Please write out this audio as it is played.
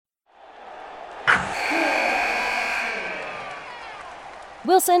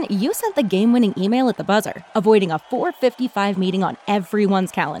Wilson, you sent the game-winning email at the buzzer, avoiding a 4:55 meeting on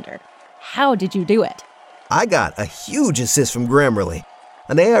everyone's calendar. How did you do it? I got a huge assist from Grammarly,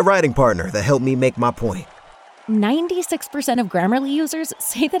 an AI writing partner that helped me make my point. 96% of Grammarly users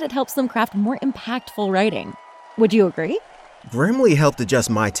say that it helps them craft more impactful writing. Would you agree? Grammarly helped adjust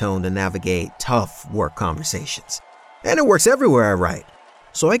my tone to navigate tough work conversations. And it works everywhere I write,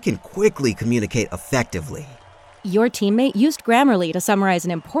 so I can quickly communicate effectively. Your teammate used Grammarly to summarize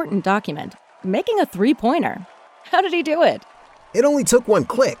an important document, making a 3-pointer. How did he do it? It only took one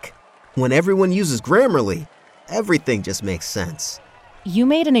click. When everyone uses Grammarly, everything just makes sense. You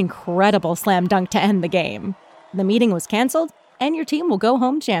made an incredible slam dunk to end the game. The meeting was canceled, and your team will go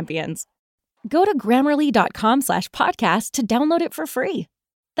home champions. Go to Grammarly.com/podcast to download it for free.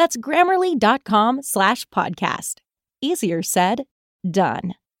 That's Grammarly.com/podcast. Easier said,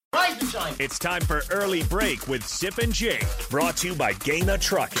 done. It's time for Early Break with Sip and Jake, brought to you by Gaina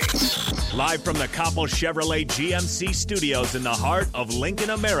Trucking. Live from the Koppel Chevrolet GMC studios in the heart of Lincoln,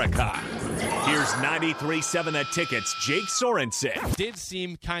 America. Here's 93.7 The Ticket's Jake Sorensen. Did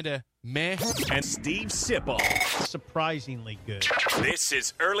seem kind of meh. And Steve Sipple. Surprisingly good. This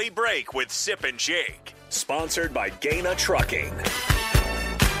is Early Break with Sip and Jake, sponsored by Gaina Trucking.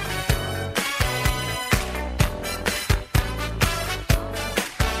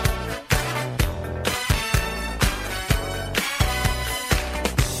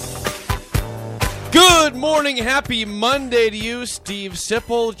 Good morning, happy Monday to you, Steve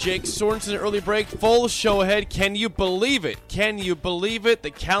Sipple, Jake Sorensen, Early Break, full show ahead. Can you believe it? Can you believe it? The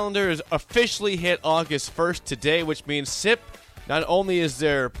calendar is officially hit August 1st today, which means, Sip, not only is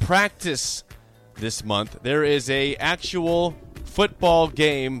there practice this month, there is a actual football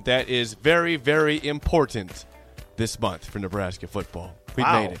game that is very, very important this month for Nebraska football.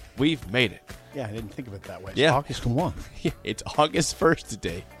 We've made it. Yeah, I didn't think of it that way. It's Yeah. August 1. It's August 1st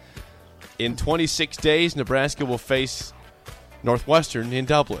today. In 26 days, Nebraska will face Northwestern in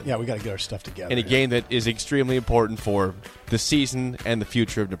Dublin. Yeah, we got to get our stuff together. In a game that is extremely important for the season and the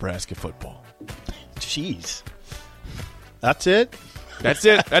future of Nebraska football. Jeez. That's it? That's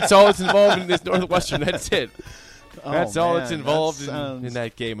it. That's all that's involved in this Northwestern. That's it. That's all that's involved in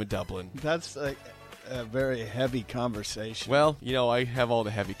that game in Dublin. That's a very heavy conversation. Well, I have all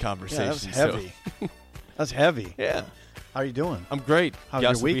the heavy yeah, conversations. that's heavy. That's heavy. Yeah. How are you doing? I'm great. How's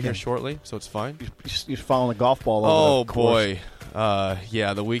Gus your will be weekend? here shortly, so it's fine. You're following a golf ball over Oh, the course. boy.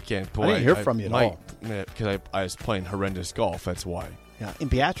 Yeah, the weekend. Boy, I didn't hear from you at all. Because I was playing horrendous golf. That's why. Yeah, in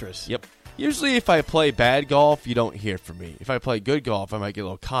Beatrice. Yep. Usually if I play bad golf, you don't hear from me. If I play good golf, I might get a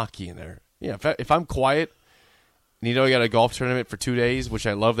little cocky in there. Yeah, if I'm quiet, and I got a golf tournament for 2 days, which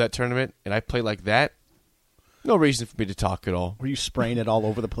I love that tournament, and I play like that, no reason for me to talk at all. Were you spraying it all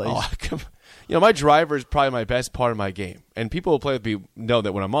over the place? My driver is probably my best part of my game. And people who play with me know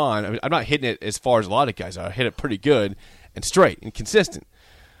that when I'm on, I'm not hitting it as far as a lot of guys are. I hit it pretty good and straight and consistent.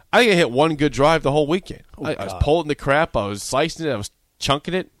 I think I hit one good drive the whole weekend. I was pulling the crap. I was slicing it. I was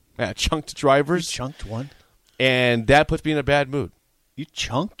chunking it. I chunked drivers. You chunked one? And that puts me in a bad mood. You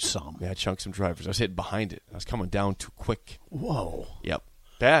chunked some? Yeah, I chunked some drivers. I was hitting behind it. I was coming down too quick. Whoa. Yep.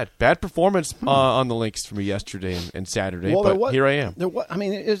 Bad performance on the links for me yesterday and Saturday, but here I am. It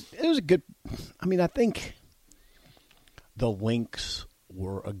was a good – I think the links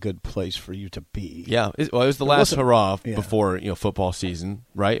were a good place for you to be. Yeah. It was the last hurrah before football season,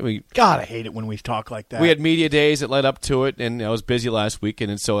 right? God, I hate it when we talk like that. We had media days that led up to it, and I was busy last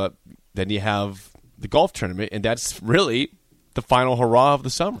weekend, and so then you have the golf tournament, and that's really the final hurrah of the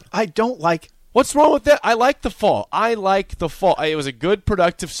summer. I don't like – What's wrong with that? I like the fall. It was a good,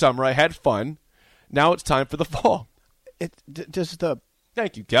 productive summer. I had fun. Now it's time for the fall.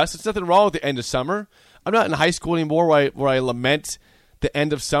 Thank you, Gus. There's nothing wrong with the end of summer. I'm not in high school anymore where I lament the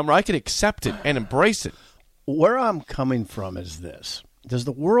end of summer. I can accept it and embrace it. Where I'm coming from is this. Does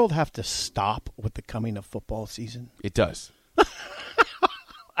the world have to stop with the coming of football season? It does.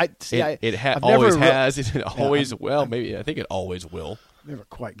 It always has. It always will. Maybe I think it always will. I've never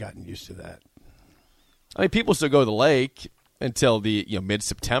quite gotten used to that. I mean, people still go to the lake until the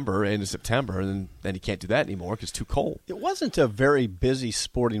mid-September, end of September, and then you can't do that anymore because it's too cold. It wasn't a very busy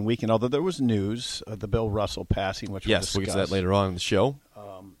sporting weekend, although there was news of the Bill Russell passing, which we'll get to that later on in the show.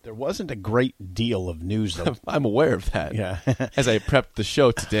 There wasn't a great deal of news, though. I'm aware of that. Yeah. As I prepped the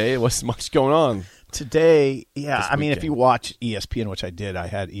show today, there wasn't much going on. Today, yeah, if you watch ESPN, which I did, I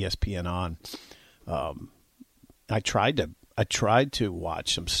had ESPN on. I tried to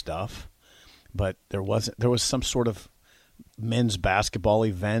watch some stuff, but there was some sort of men's basketball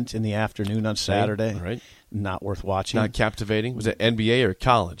event in the afternoon on Saturday. Right. Not worth watching. Not captivating. Was it NBA or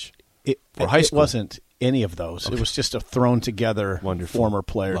college? Or high school? It wasn't. any of those. Okay. It was just a thrown together former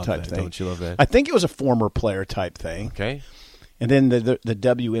player type thing. Don't you love that? I think it was a former player type thing. Okay. And then the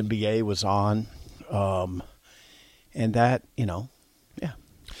WNBA was on, and that, yeah.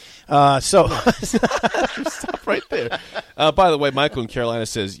 So stop right there. By the way, Michael in Carolina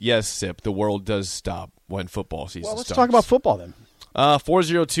says, yes, Sip, the world does stop when football season starts. Well, let's talk about football then.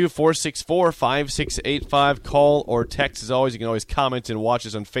 402-464-5685. Call or text as always. You can always comment and watch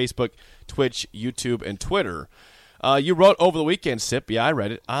us on Facebook, Twitch, YouTube, and Twitter. You wrote over the weekend, Sip. Yeah, I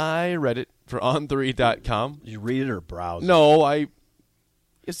read it. For on3.com. Did you read it or browse it? No, it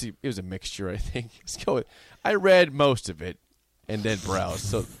was a mixture, I think. I read most of it and then browsed.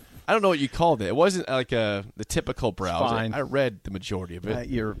 So I don't know what you called it. It wasn't like the typical browse. Fine. I read the majority of it.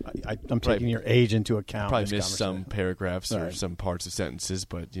 I'm taking your age into account. Probably missed some paragraphs or some parts of sentences,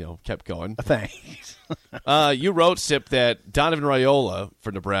 but kept going. Thanks. You wrote, Sip, that Donovan Raiola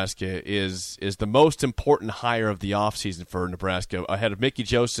for Nebraska is the most important hire of the offseason for Nebraska, ahead of Mickey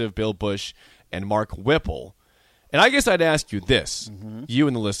Joseph, Bill Bush, and Mark Whipple. And I guess I'd ask you this, you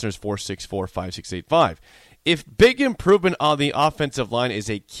and the listeners, 464-5685. If big improvement on the offensive line is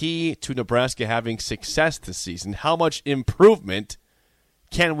a key to Nebraska having success this season, how much improvement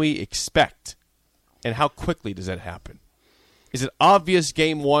can we expect? And how quickly does that happen? Is it obvious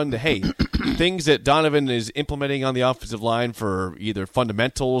game one that, hey, things that Donovan is implementing on the offensive line for either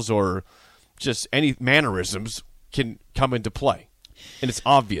fundamentals or just any mannerisms can come into play? And it's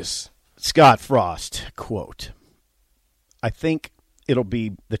obvious. Scott Frost, quote, I think it'll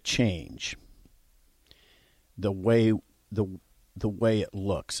be the change. The way it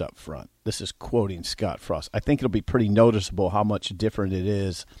looks up front. This is quoting Scott Frost. I think it'll be pretty noticeable how much different it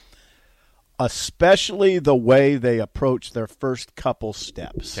is, especially the way they approach their first couple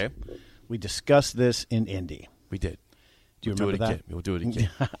steps. Okay. We discussed this in Indy. We did. Do you remember that? We'll do it again.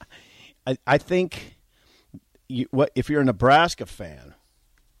 I think if you're a Nebraska fan,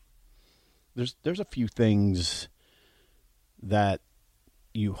 there's a few things that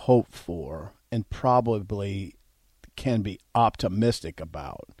you hope for and probably can be optimistic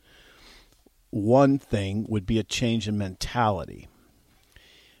about. One thing would be a change in mentality.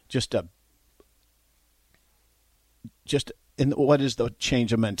 What is the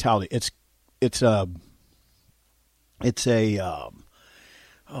change of mentality? I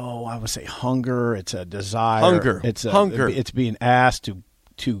would say hunger. It's a desire. Hunger. It's being asked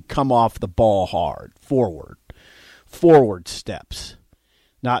to come off the ball hard, forward steps.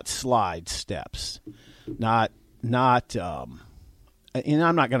 Not slide steps, not. And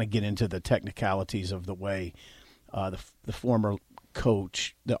I'm not going to get into the technicalities of the way the former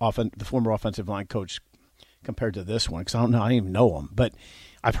coach, the former offensive line coach, compared to this one, because I don't even know him. But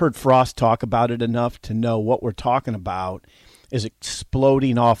I've heard Frost talk about it enough to know what we're talking about is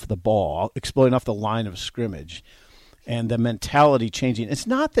exploding off the ball, exploding off the line of scrimmage, and the mentality changing. It's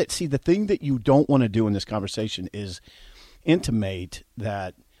not that. See, the thing that you don't want to do in this conversation is intimate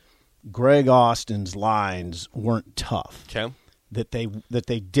that Greg Austin's lines weren't tough. Okay. That they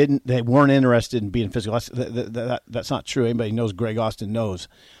weren't interested in being physical. That's not true. Anybody knows Greg Austin knows.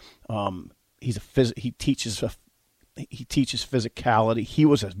 He teaches physicality. He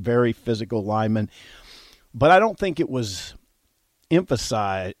was a very physical lineman, but I don't think it was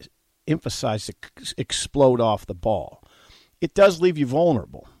emphasized to explode off the ball. It does leave you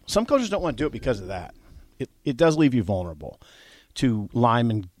vulnerable. Some coaches don't want to do it because of that. It does leave you vulnerable to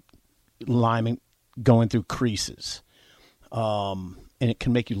linemen going through creases, and it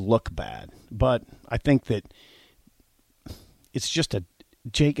can make you look bad. But I think that it's just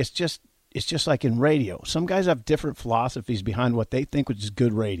like in radio. Some guys have different philosophies behind what they think is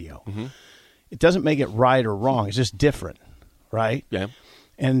good radio. Mm-hmm. It doesn't make it right or wrong. It's just different, right? Yeah.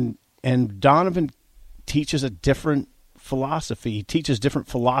 And Donovan teaches a different philosophy. He teaches different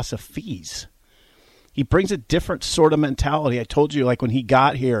philosophies. He brings a different sort of mentality. I told you, like when he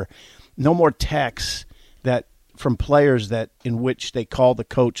got here, no more texts that from players that in which they call the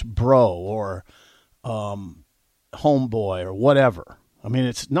coach bro or homeboy or whatever. I mean,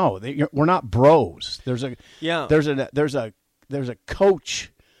 we're not bros. There's a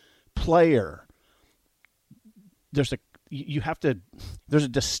coach player. There's a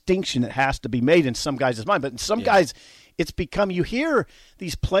distinction that has to be made in some guys' mind, but in some guys, it's become, you hear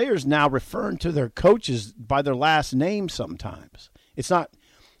these players now referring to their coaches by their last name sometimes. It's not,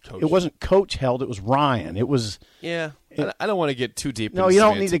 Coach. It wasn't Coach Held, it was Ryan. It was. Yeah. I don't want to get too deep No, into you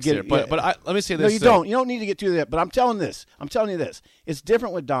don't need to get. There, but let me say this. No, you don't. You don't need to get too that. But I'm telling you this. It's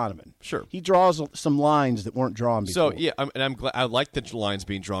different with Donovan. Sure. He draws some lines that weren't drawn before. So, yeah, I'm glad. I like the lines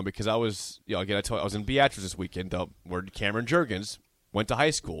being drawn because I was, again, I was in Beatrice this weekend, where Cameron Jurgens went to high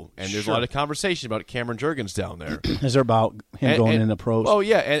school, and there's a lot of conversation about Cameron Jurgens down there. Is there about him going in the pros? Oh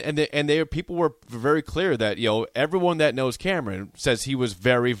yeah, and people were very clear that everyone that knows Cameron says he was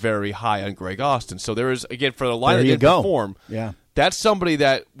very, very high on Greg Austin. So there is, again, for the line that didn't perform, that's somebody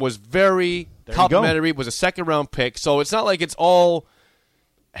that was very complimentary, was a second-round pick. So it's not like it's all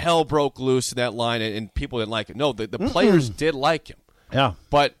hell broke loose in that line and people didn't like it. No, the players did like him. Yeah,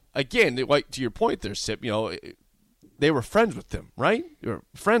 but again, like to your point there, Sip, they were friends with him, right? They were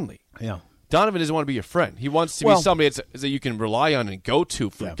friendly. Yeah. Donovan doesn't want to be your friend. He wants to be somebody that you can rely on and go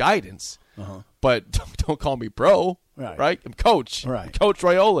to for guidance. But don't call me bro, right? I'm coach. Right. I'm Coach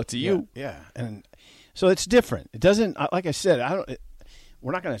Raiola to you. Yeah. And so it's different. It doesn't, like I said,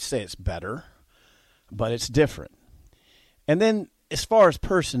 we're not going to say it's better, but it's different. And then as far as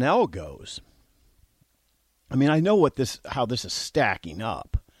personnel goes, I mean, I know how this is stacking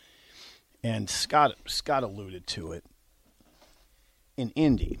up. And Scott alluded to it in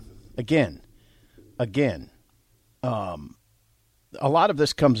Indy. Again, a lot of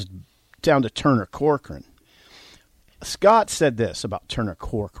this comes down to Turner Corcoran. Scott said this about Turner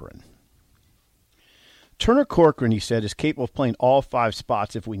Corcoran. Turner Corcoran, he said, is capable of playing all 5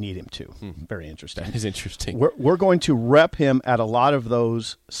 spots if we need him to. Very interesting. That is interesting. We're going to rep him at a lot of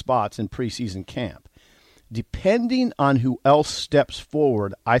those spots in preseason camp. Depending on who else steps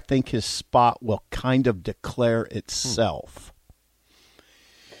forward, I think his spot will kind of declare itself.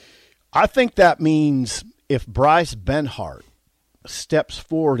 I think that means if Bryce Benhart steps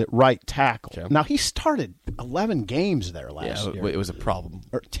forward at right tackle. Now, he started 11 games there last year. It was a problem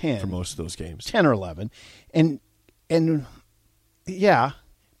or 10 for most of those games. 10 or 11. And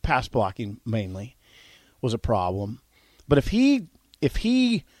pass blocking mainly was a problem. But if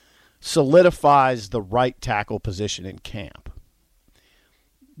he solidifies the right tackle position in camp,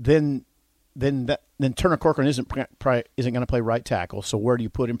 then Turner Corcoran isn't going to play right tackle. So where do you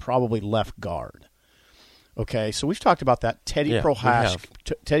put him? Probably left guard. Okay, so we've talked about that. Teddy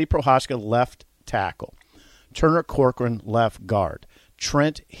Prohaska, left tackle. Turner Corcoran, left guard.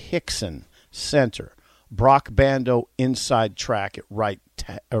 Trent Hickson, center. Brock Bando, inside track at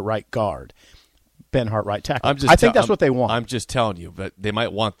right guard. Benhart, right tackle. I think that's what they want. I'm just telling you that they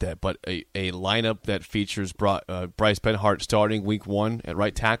might want that, but a lineup that features Bryce Benhart starting week 1 at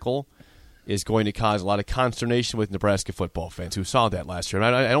right tackle is going to cause a lot of consternation with Nebraska football fans who saw that last year.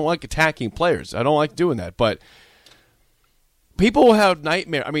 And I don't like attacking players. I don't like doing that. But people will have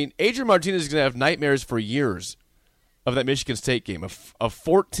nightmares. I mean, Adrian Martinez is going to have nightmares for years of that Michigan State game, of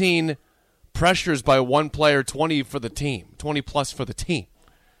 14 pressures by one player, 20 for the team, 20-plus for the team.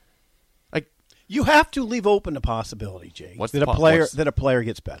 You have to leave open the possibility, Jake, that a player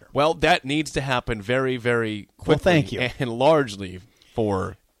gets better. Well, that needs to happen very, very quickly. Well, thank you. And largely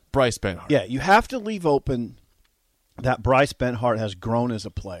for Bryce Benhart. Yeah, you have to leave open that Bryce Benhart has grown as a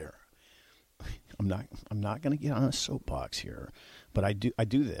player. I'm not going to get on a soapbox here, but I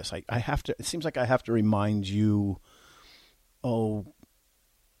do this. I have to. It seems like I have to remind you,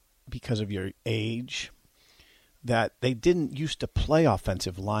 because of your age, that they didn't used to play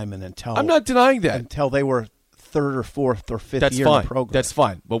offensive linemen until I'm not denying that until they were third or fourth or fifth year in the program. That's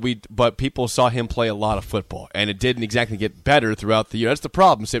fine. But people saw him play a lot of football, and it didn't exactly get better throughout the year. That's the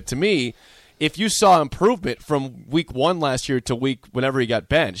problem. So to me, if you saw improvement from week 1 last year to week whenever he got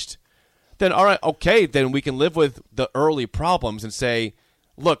benched, then all right, okay, then we can live with the early problems and say,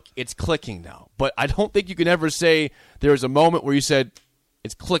 look, it's clicking now. But I don't think you can ever say there was a moment where you said,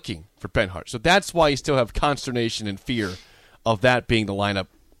 it's clicking for Benhart. So that's why you still have consternation and fear of that being the lineup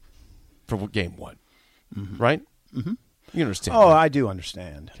for game 1. Mm-hmm. Right? Mm-hmm. You understand. Oh, that. I do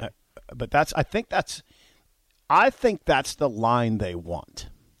understand. Okay. But I think that's the line they want.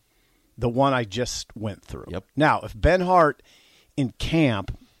 The one I just went through. Yep. Now, if Benhart in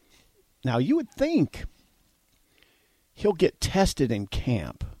camp, now you would think he'll get tested in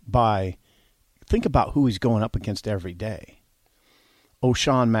camp by, think about who he's going up against every day.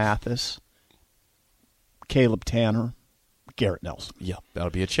 O'Shawn Mathis, Caleb Tanner, Garrett Nelson. Yeah, that'll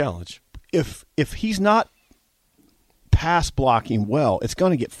be a challenge. If he's not pass blocking well, it's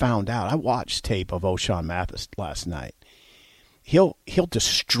going to get found out. I watched tape of O'Shawn Mathis last night. He'll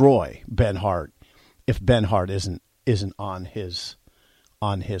destroy Benhart if Benhart isn't on his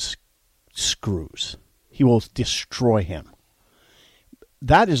screws. He will destroy him.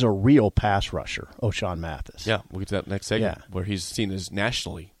 That is a real pass rusher, O'Shawn Mathis. Yeah, we'll get to that next segment where he's seen as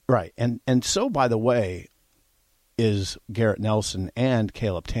nationally. Right. And so, by the way, is Garrett Nelson and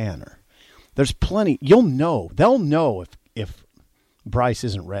Caleb Tanner. There's plenty. They'll know if Bryce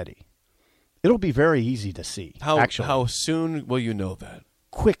isn't ready. It'll be very easy to see. How soon will you know that?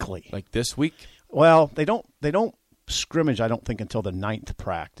 Quickly. Like this week? Well, they don't scrimmage, I don't think, until the 9th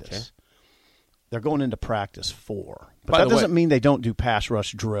practice. Okay. They're going into practice 4. But By that the way- doesn't mean they don't do pass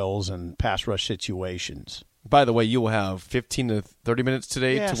rush drills and pass rush situations. By the way, you will have 15 to 30 minutes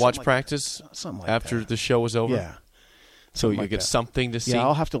today Yeah, to something watch like practice that. Something like after that. the show is over. Yeah. So you like get that. something to see. Yeah,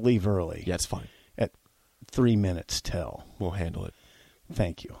 I'll have to leave early. Yeah, it's fine. At 3 minutes till. We'll handle it.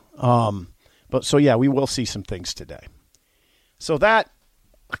 Thank you. But so yeah, we will see some things today. So that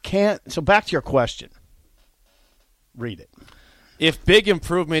I can't. So back to your question. Read it. If big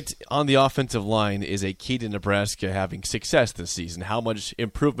improvement on the offensive line is a key to Nebraska having success this season, how much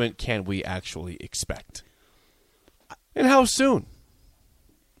improvement can we actually expect? And how soon?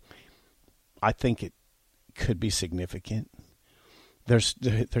 I think it could be significant. There's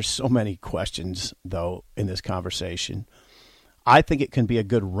so many questions though in this conversation. I think it can be a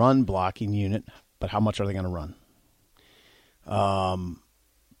good run blocking unit, but how much are they going to run?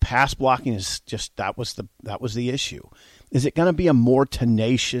 Pass blocking is just that was the issue. Is it going to be a more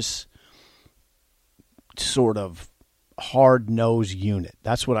tenacious sort of hard-nosed unit?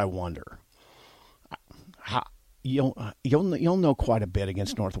 That's what I wonder. You'll know quite a bit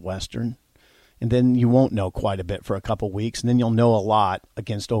against Northwestern, and then you won't know quite a bit for a couple weeks, and then you'll know a lot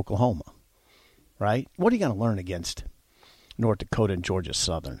against Oklahoma, right? What are you going to learn against North Dakota and Georgia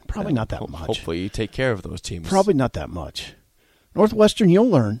Southern? Probably not that much. Hopefully you take care of those teams. Probably not that much. Northwestern, you'll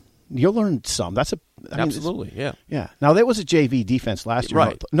learn. You'll learn some. Absolutely, yeah. Yeah. Now, that was a JV defense last year.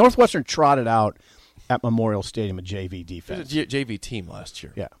 Right. Northwestern trotted out at Memorial Stadium a JV defense. It was a JV team last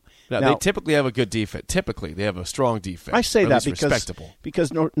year. Yeah. Now, they typically have a good defense. Typically, they have a strong defense. I say or at that least respectable.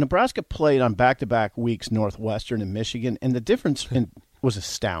 because Nebraska played on back-to-back weeks Northwestern and Michigan, and the difference was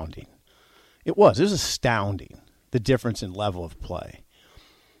astounding. It was astounding, the difference in level of play.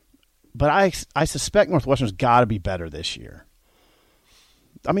 But I suspect Northwestern's got to be better this year.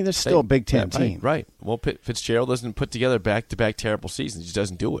 I mean, there's still a Big Ten team. Right. Well, Fitzgerald doesn't put together back-to-back terrible seasons. He just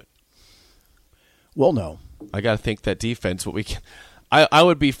doesn't do it. Well, no. I got to think that defense, I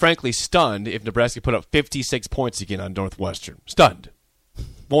would be frankly stunned if Nebraska put up 56 points again on Northwestern. Stunned.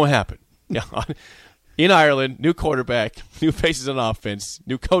 Won't happen. Yeah. In Ireland, new quarterback, new faces on offense,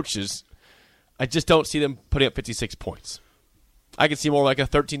 new coaches. I just don't see them putting up 56 points. I can see more like a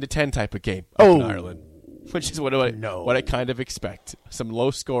 13-10 type of game up in Ireland, which is what I kind of expect. Some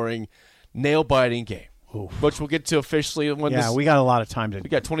low-scoring, nail-biting game. Which we'll get to officially when we got a lot of time to. We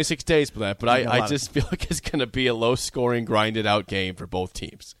got 26 days for that, but I just feel like it's going to be a low-scoring, grinded-out game for both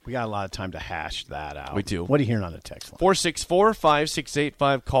teams. We got a lot of time to hash that out. We do. What are you hearing on the text line?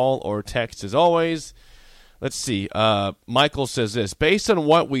 464-5685, call or text as always. Let's see. Michael says this. Based on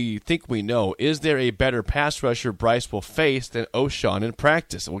what we think we know, is there a better pass rusher Bryce will face than O'Shawn in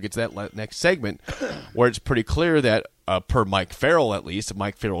practice? And we'll get to that next segment where it's pretty clear that, per Mike Farrell at least, of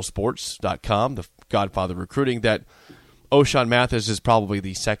MikeFarrellSports.com, the Godfather of recruiting, that O'Shawn Mathis is probably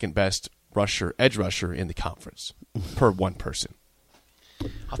the second best edge rusher in the conference per one person.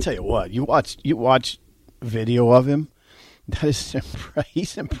 I'll tell you what, you watch video of him. That is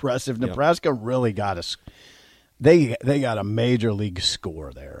he's impressive. Nebraska really got they got a major league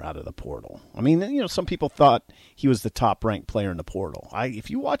score there out of the portal. I mean, some people thought he was the top ranked player in the portal. If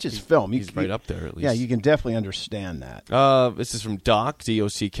you watch his film, he's right up there at least. Yeah, you can definitely understand that. This is from Doc,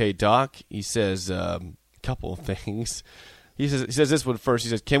 D-O-C-K Doc. He says a couple of things. He says this one first. He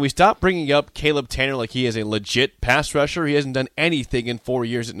says, can we stop bringing up Caleb Tanner like he is a legit pass rusher? He hasn't done anything in 4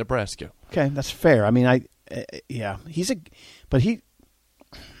 years at Nebraska. Okay, that's fair. I mean,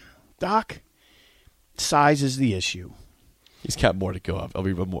 Doc, size is the issue. He's got more to go. I'll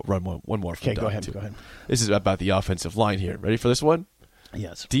be run one more from Okay, Doc. go ahead. This is about the offensive line here. Ready for this one?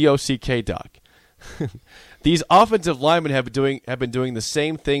 Yes. D-O-C-K Doc. These offensive linemen have been doing the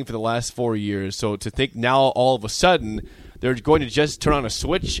same thing for the last 4 years. So to think now all of a sudden they're going to just turn on a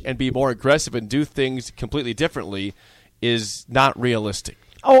switch and be more aggressive and do things completely differently is not realistic.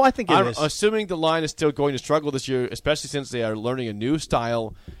 Oh, I think it is. I'm assuming the line is still going to struggle this year, especially since they are learning a new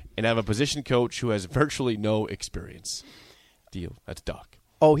style and have a position coach who has virtually no experience. Deal. That's Doc.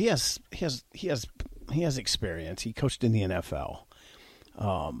 Oh, he has experience. He coached in the NFL.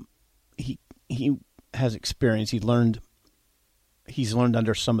 He has experience. He's learned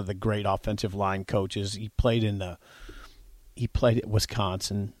under some of the great offensive line coaches. He played at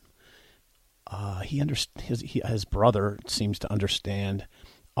Wisconsin. His brother seems to understand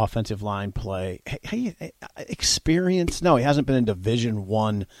offensive line play. Experience? No, he hasn't been in Division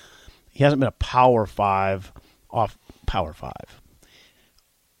I. He hasn't been a Power 5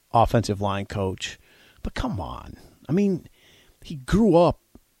 offensive line coach. But come on. I mean, he grew up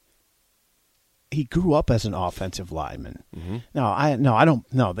as an offensive lineman. Mm-hmm. I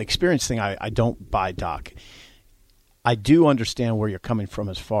don't know. The experience thing, I don't buy Doc. I do understand where you're coming from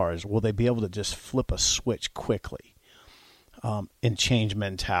as far as will they be able to just flip a switch quickly and change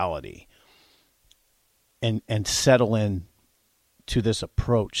mentality and settle in to this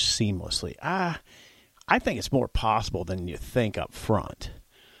approach seamlessly. I think it's more possible than you think up front.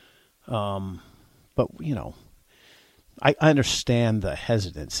 But, I understand the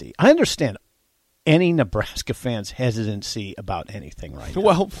hesitancy. I understand any Nebraska fan's hesitancy about anything right now.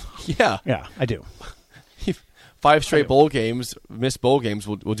 Well, yeah. Yeah, I do. 5 straight bowl games, missed bowl games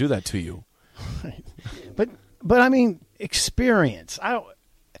will do that to you. Right. But I mean, experience.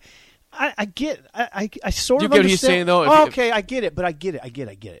 I get. I sort you of get understand. What he's saying, though? Okay, I get it. But I get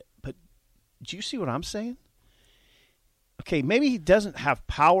it. But do you see what I'm saying? Okay, maybe he doesn't have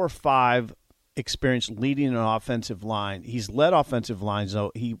Power 5 experience leading an offensive line. He's led offensive lines,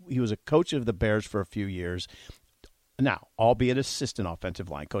 though. He was a coach of the Bears for a few years. Now, albeit assistant offensive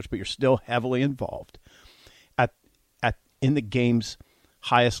line coach, but you're still heavily involved in the game's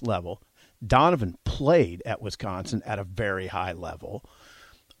highest level. Donovan played at Wisconsin at a very high level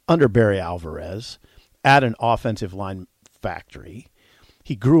under Barry Alvarez at an offensive line factory.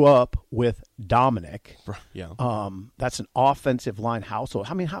 He grew up with Dominic. Yeah. That's an offensive line household.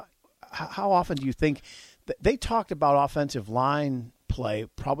 I mean, how often do you think they talked about offensive line play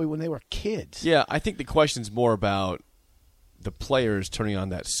probably when they were kids? Yeah, I think the question's more about the players turning on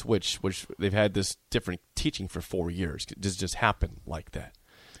that switch, which they've had this different teaching for 4 years. Does it just happen like that?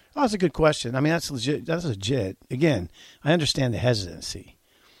 Oh, that's a good question. I mean, that's legit. That's legit. Again, I understand the hesitancy.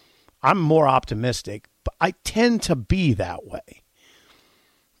 I'm more optimistic, but I tend to be that way.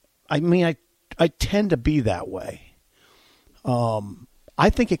 I mean, I tend to be that way.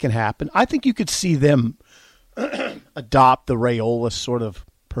 I think it can happen. I think you could see them adopt the Raiola sort of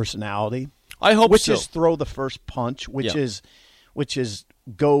personality. I hope which so. is throw the first punch, which is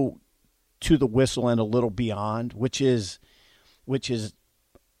go to the whistle and a little beyond, which is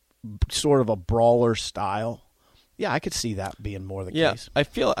sort of a brawler style. Yeah, I could see that being more the case. I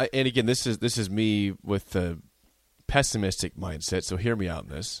feel, and again, this is me with the pessimistic mindset. So hear me out on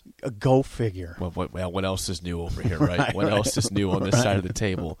this. Go figure. Well, what else is new over here, right? What right. else is new on this side of the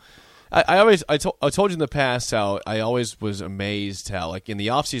table? I told you in the past how I always was amazed how, like, in the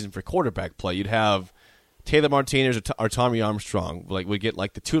offseason for quarterback play, you'd have Taylor Martinez or Tommy Armstrong. Like, we'd get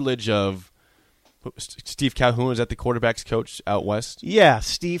like the tutelage of Steve Calhoun. Is that the quarterback's coach out west? Yeah,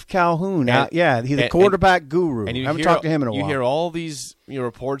 Steve Calhoun. He's the quarterback guru. And I haven't talked to him in a while. You hear all these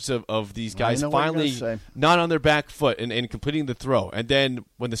reports of these guys finally say. not on their back foot and completing the throw. And then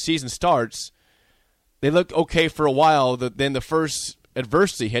when the season starts, they look okay for a while. Then the first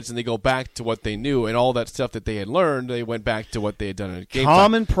adversity hits and they go back to what they knew, and all that stuff that they had learned, they went back to what they had done in a game.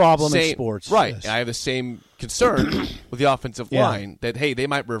 Common problem in sports. Right. Yes. I have the same concern with the offensive line that, hey, they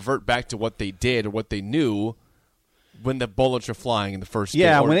might revert back to what they did or what they knew when the bullets are flying in the first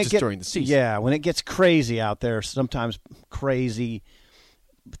game or just during the season. Yeah, when it gets crazy out there, sometimes crazy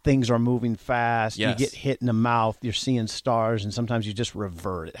things are moving fast. Yes. You get hit in the mouth, you're seeing stars, and sometimes you just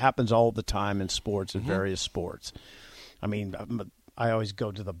revert. It happens all the time in sports, in various sports. I mean, I always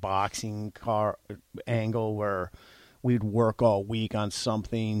go to the boxing angle where we'd work all week on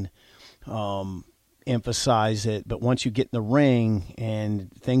something, emphasize it, but once you get in the ring and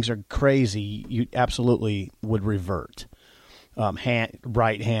things are crazy, you absolutely would revert.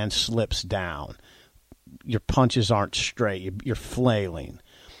 Right hand slips down. Your punches aren't straight. You're flailing.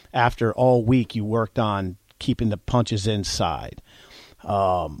 After all week, you worked on keeping the punches inside.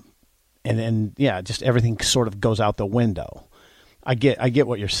 And then, just everything sort of goes out the window. I get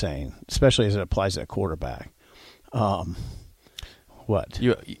what you're saying, especially as it applies to a quarterback. What?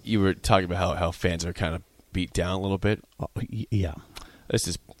 You were talking about how fans are kind of beat down a little bit. Yeah. This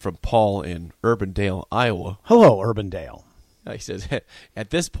is from Paul in Urbandale, Iowa. Hello, Urbandale. He says, at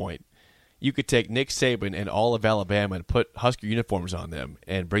this point, you could take Nick Saban and all of Alabama and put Husker uniforms on them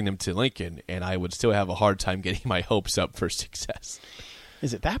and bring them to Lincoln, and I would still have a hard time getting my hopes up for success.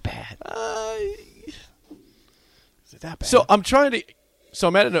 Is it that bad? Is it that bad? So I'm trying to. So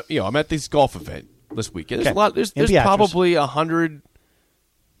I'm at this golf event this weekend. There's a lot. There's probably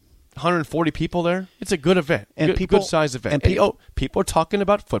 140 people there. It's a good event. And good size event. And people are talking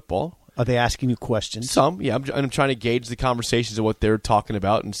about football. Are they asking you questions? Some, yeah. I'm trying to gauge the conversations of what they're talking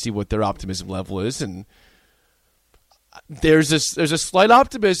about and see what their optimism level is. And there's a slight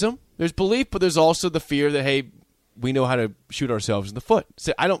optimism. There's belief, but there's also the fear that, hey, we know how to shoot ourselves in the foot.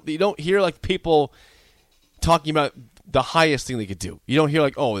 So you don't hear like people talking about the highest thing they could do. You don't hear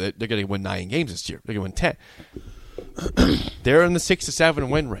like, oh, they're going to win 9 games this year. They're going to win 10. They're in the 6 to 7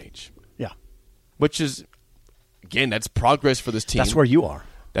 win range. Yeah. Which is, again, that's progress for this team. That's where you are.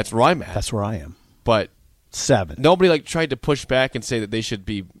 That's where I'm at. That's where I am. But 7. Nobody tried to push back and say that they should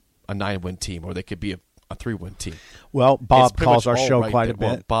be a 9-win team or they could be a 3-win team. Well, Bob calls our show quite a bit.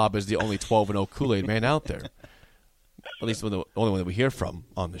 Well, Bob is the only 12-0 Kool-Aid man out there. At least the only one that we hear from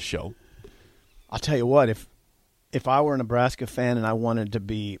on the show. I'll tell you what, if I were a Nebraska fan and I wanted to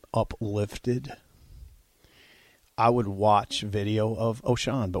be uplifted, I would watch video of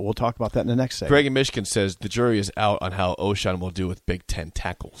O'Shawn, but we'll talk about that in the next segment. Greg in Michigan says the jury is out on how O'Shawn will do with Big Ten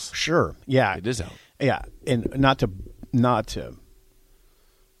tackles. Sure, yeah. It is out. Yeah, and not to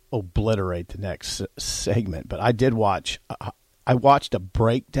obliterate the next segment, but I did watch. I watched a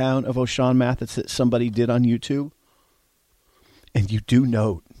breakdown of O'Shawn Mathis that somebody did on YouTube, and you do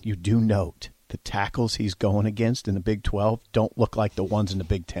note the tackles he's going against in the Big 12 don't look like the ones in the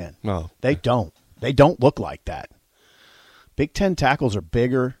Big 10. No, they don't. They don't look like that. Big 10 tackles are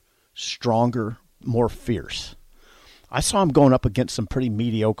bigger, stronger, more fierce. I saw him going up against some pretty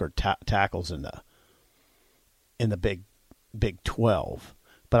mediocre tackles in the Big 12.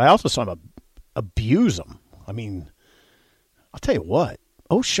 But I also saw him abuse them. I mean, I'll tell you what,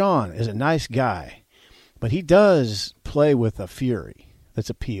 O'Shawn is a nice guy, but he does play with a fury that's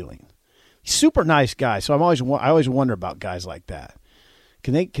appealing. He's a super nice guy, so I always wonder about guys like that.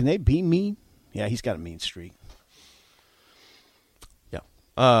 Can they be mean? Yeah, he's got a mean streak. Yeah,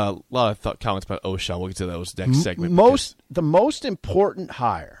 a lot of comments about O'Shawn. We'll get to those next segment. The most important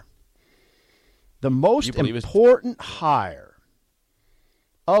hire. The most important hire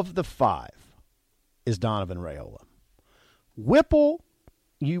of the 5 is Donovan Raiola. Whipple,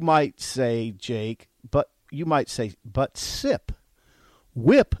 you might say, Jake, but Sip.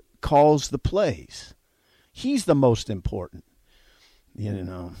 Whip calls the plays. He's the most important. You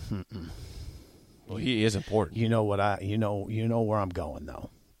know. Well, he is important. You know what you know where I'm going though.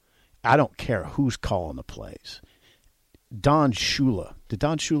 I don't care who's calling the plays. Don Shula. Did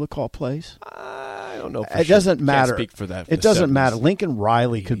Don Shula call plays? I don't know. It doesn't matter. Can't speak for that. It doesn't matter. Lincoln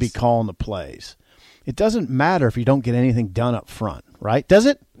Riley could be calling the plays. It doesn't matter if you don't get anything done up front, right? Does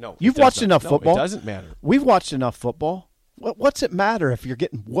it? No. You've watched enough football. It doesn't matter. We've watched enough football. What's it matter if you're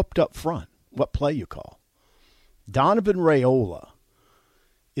getting whooped up front? What play you call? Donovan Raiola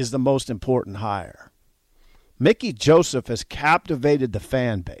is the most important hire. Mickey Joseph has captivated the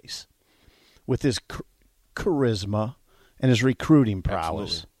fan base with his charisma and his recruiting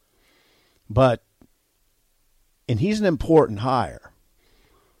prowess. Absolutely. And he's an important hire.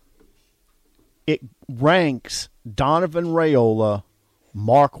 It ranks Donovan Raiola,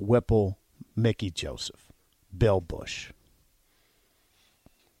 Mark Whipple, Mickey Joseph, Bill Bush,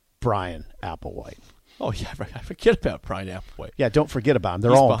 Brian Applewhite. Oh, yeah, I forget about Brian Applewhite. Yeah, don't forget about him.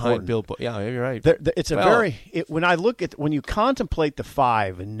 They're He's all behind important. Bill Bush. Yeah, you're right. When you contemplate the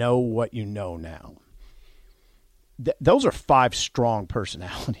 5 and know what you know now, those are 5 strong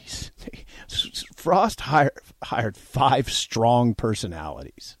personalities. Frost hired 5 strong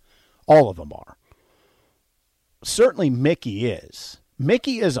personalities. All of them are. Certainly Mickey is.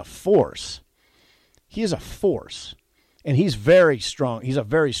 Mickey is a force. He is a force. And he's very strong. He's a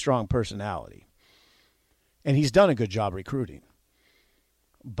very strong personality. And he's done a good job recruiting.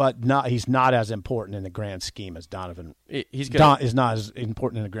 But he's not as important in the grand scheme as Donovan. Is not as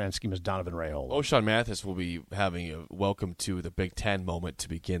important in the grand scheme as Donovan Raiola. O'Shawn Mathis will be having a welcome to the Big Ten moment to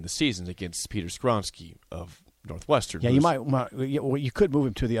begin the season against Peter Skronsky of Northwestern. Yeah, you could move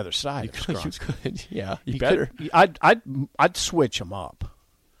him to the other side. You could. Yeah, you better. I'd switch him up.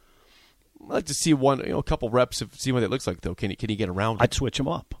 I'd like to see a couple reps of see what it looks like though. Can he get around? I'd switch him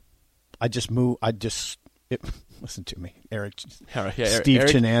up. Listen to me, Eric. Steve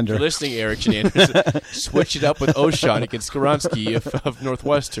Chenander. You're listening, Eric Chenander. Switch it up with O'Shawn against Skronsky of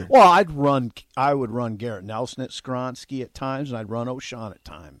Northwestern. Well, I would run Garrett Nelson at Skronsky at times, and I'd run O'Shawn at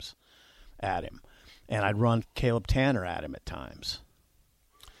times at him, and I'd run Caleb Tanner at him at times.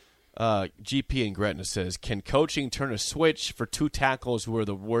 GP in Gretna says, can coaching turn a switch for 2 tackles who are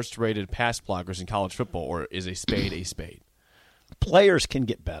the worst-rated pass blockers in college football, or is a spade a spade? Players can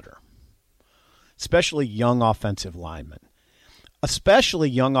get better. Especially young offensive linemen. Especially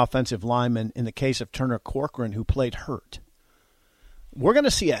young offensive linemen in the case of Turner Corcoran, who played hurt. We're going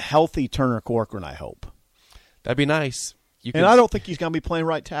to see a healthy Turner Corcoran, I hope. That'd be nice. And I don't think he's going to be playing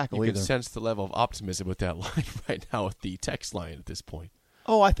right tackle either. You can sense the level of optimism with that line right now with the text line at this point.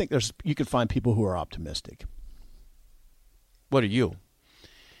 Oh, I think you can find people who are optimistic. What are you?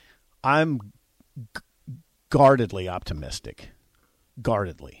 I'm guardedly optimistic.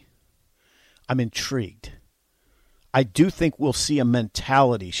 Guardedly. I'm intrigued. I do think we'll see a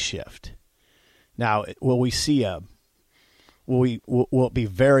mentality shift. Now, will it be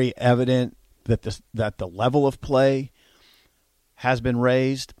very evident that the level of play has been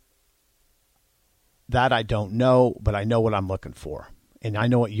raised? That I don't know, but I know what I'm looking for. And I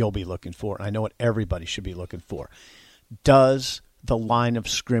know what you'll be looking for, and I know what everybody should be looking for. Does the line of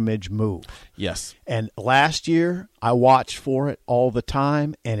scrimmage move? Yes. And last year, I watched for it all the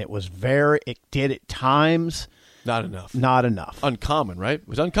time, and it did at times. Not enough. Not enough. Uncommon, right? It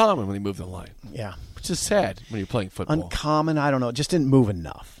was uncommon when they moved the line. Yeah. Which is sad when you're playing football. Uncommon, I don't know. It just didn't move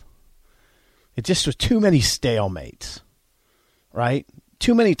enough. It just was too many stalemates, right?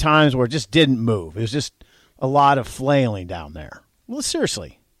 Too many times where it just didn't move. It was just a lot of flailing down there. Well,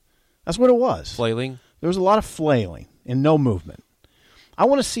 seriously, that's what it was. Flailing? There was a lot of flailing and no movement. I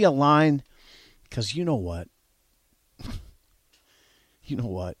want to see a line because you know what? You know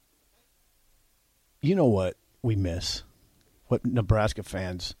what? You know what we miss? What Nebraska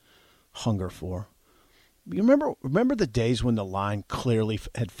fans hunger for? You remember the days when the line clearly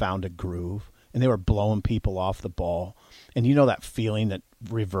had found a groove and they were blowing people off the ball, and you know that feeling that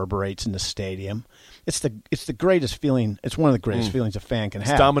reverberates in the stadium. It's the greatest feeling. It's one of the greatest feelings a fan can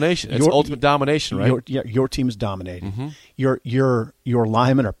have. It's domination. It's ultimate domination, right? Your team is dominating. Your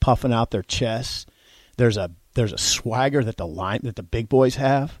linemen are puffing out their chests. There's a swagger that the big boys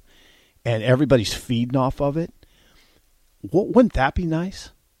have, and everybody's feeding off of it. Wouldn't that be nice?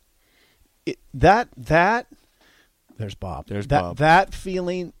 There's Bob. Bob. That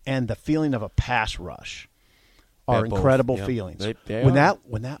feeling and the feeling of a pass rush are incredible feelings. They when are.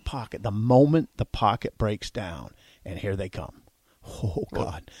 that pocket, the moment the pocket breaks down, and here they come. Oh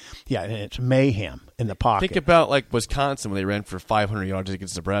God, yeah, and it's mayhem in the pocket. Think about like Wisconsin when they ran for 500 yards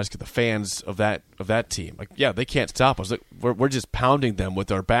against Nebraska. The fans of that team, like, yeah, they can't stop us. Like, we're just pounding them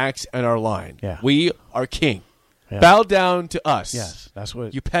with our backs and our line. Yeah. We are king. Yeah. Bow down to us. Yes, that's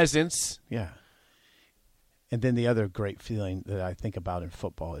what you peasants. Yeah. And then the other great feeling that I think about in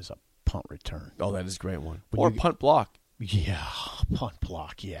football is a punt return. Oh, that is a great one. When Or you- punt block. Yeah, punt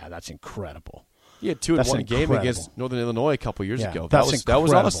block. Yeah, that's incredible. He had 2 in That's one game incredible. against Northern Illinois a couple years Yeah, ago. that's That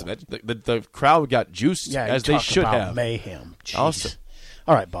was incredible. awesome. The crowd got juiced Yeah, as you they talk should about have. mayhem. Jeez. Awesome.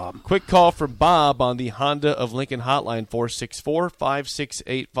 All right, Bob. Quick call from Bob on the Honda of Lincoln hotline,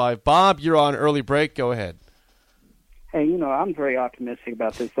 464-5685. Bob, you're on early break. Go ahead. Hey, I'm very optimistic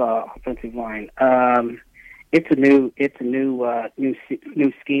about this offensive line. It's a new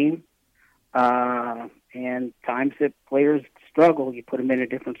scheme, and times that players struggle, you put them in a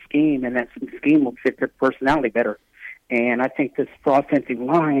different scheme, and that scheme will fit their personality better. And I think this offensive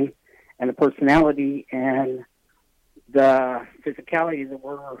line and the personality and the physicality that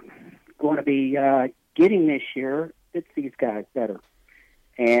we're going to be getting this year fits these guys better.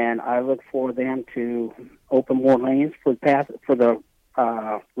 And I look for them to open more lanes for the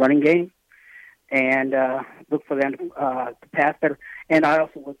running game, and look for them to pass better. And I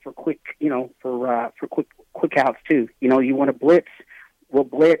also look for quick outs too. You want to blitz, we'll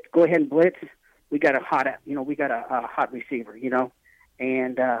blitz. Go ahead and blitz. We got a hot receiver.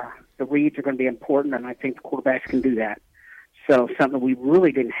 And the reads are going to be important, and I think the quarterbacks can do that. So something we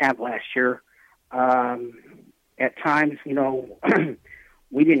really didn't have last year. At times,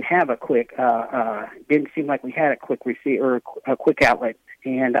 we didn't have a quick. Didn't seem like we had a quick receiver or a quick outlet.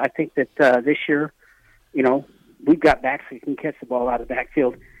 And I think that this year, we've got backs who can catch the ball out of the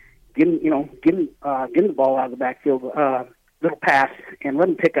backfield. Give them the ball out of the backfield, little pass, and let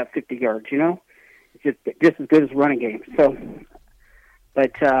them pick up 50 yards. It's just as good as a running game. So,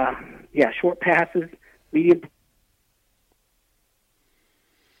 but short passes, medium.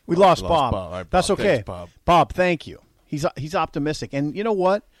 We lost Bob. Bob. All right, That's Bob. okay. Thanks, Bob. Bob, thank you. He's optimistic, and you know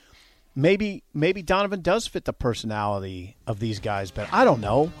what? Maybe Donovan does fit the personality of these guys better. I don't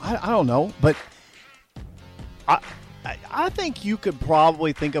know. I don't know, but I think you could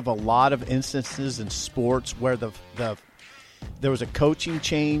probably think of a lot of instances in sports where there was a coaching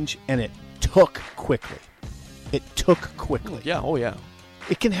change and it took quickly. Yeah. Oh, yeah.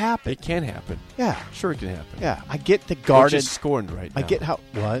 It can happen. It can happen. Yeah. Sure, it can happen. Yeah. I get the We're guarded. just scorned right now. I get how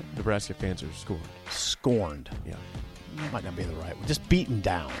what Nebraska fans are scorned. scorned. Yeah. That might not be the right word. Just beaten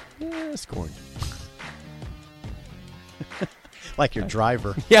down, Yeah, scorned. like your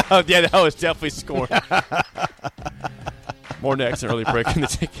driver. Yeah, that was definitely scorned. More next, an early break in the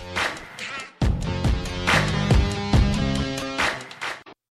ticket.